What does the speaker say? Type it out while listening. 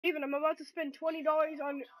Steven, I'm about to spend $20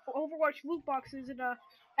 on Overwatch loot boxes and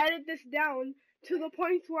edit this down to the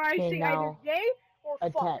point where I say either gay or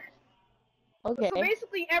fuck. Okay. So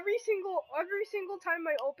basically, every single time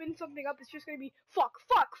I open something up, it's just gonna be fuck,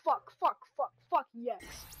 fuck, fuck, fuck, fuck, fuck. Yes.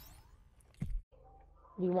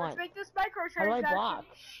 You want? Let's make this microtransaction. How do I block?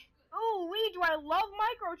 Oh, wee, do I love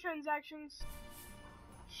microtransactions?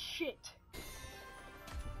 Shit.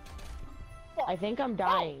 Fuck. I think I'm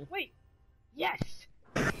dying. Oh, wait. Yes.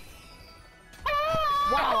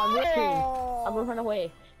 Wow, I'm missing. I'm gonna run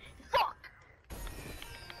away. Fuck.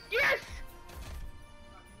 Yes.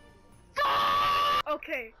 Fuck.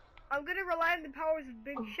 Okay, I'm gonna rely on the powers of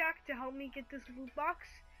Big Shack to help me get this loot box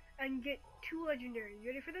and get 2 legendaries. You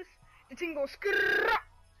ready for this? The thing goes skrrrr.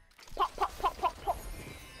 Pop, pop, pop, pop, pop.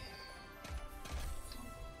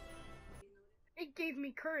 It gave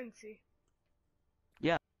me currency.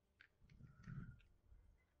 Yeah.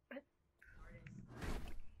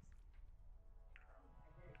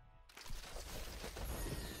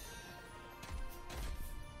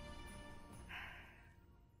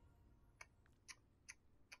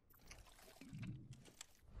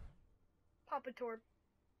 Papa Torb.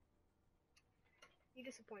 You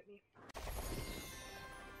disappoint me.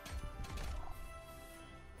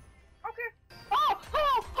 Okay. Oh!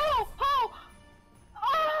 Oh! Oh! Oh!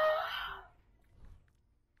 Ah!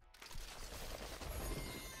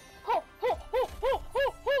 Oh! Oh! Oh! Oh!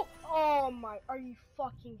 Oh! Oh! Oh my! Are you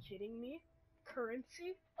fucking kidding me?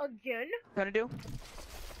 Currency again? Gonna do?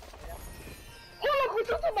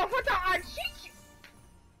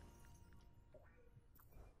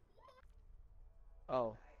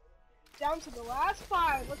 Oh. Down to the last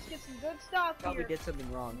 5. Let's get some good stuff Probably here. did something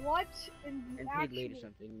wrong. What in the And paid late or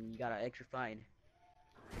something. You got an extra fine.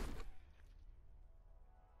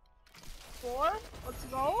 4? Let's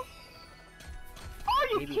go. Are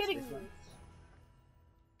you Maybe kidding it's me? this one.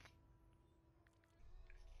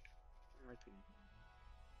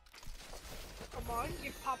 Come on,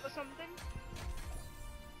 give Papa something.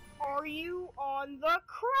 Are you on the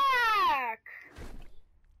crack?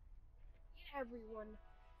 Everyone.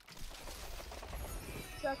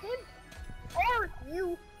 Second, are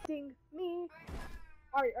you kidding me?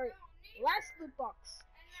 Alright, alright. Last loot box.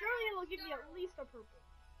 Surely it'll give me at least a purple.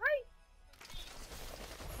 Right?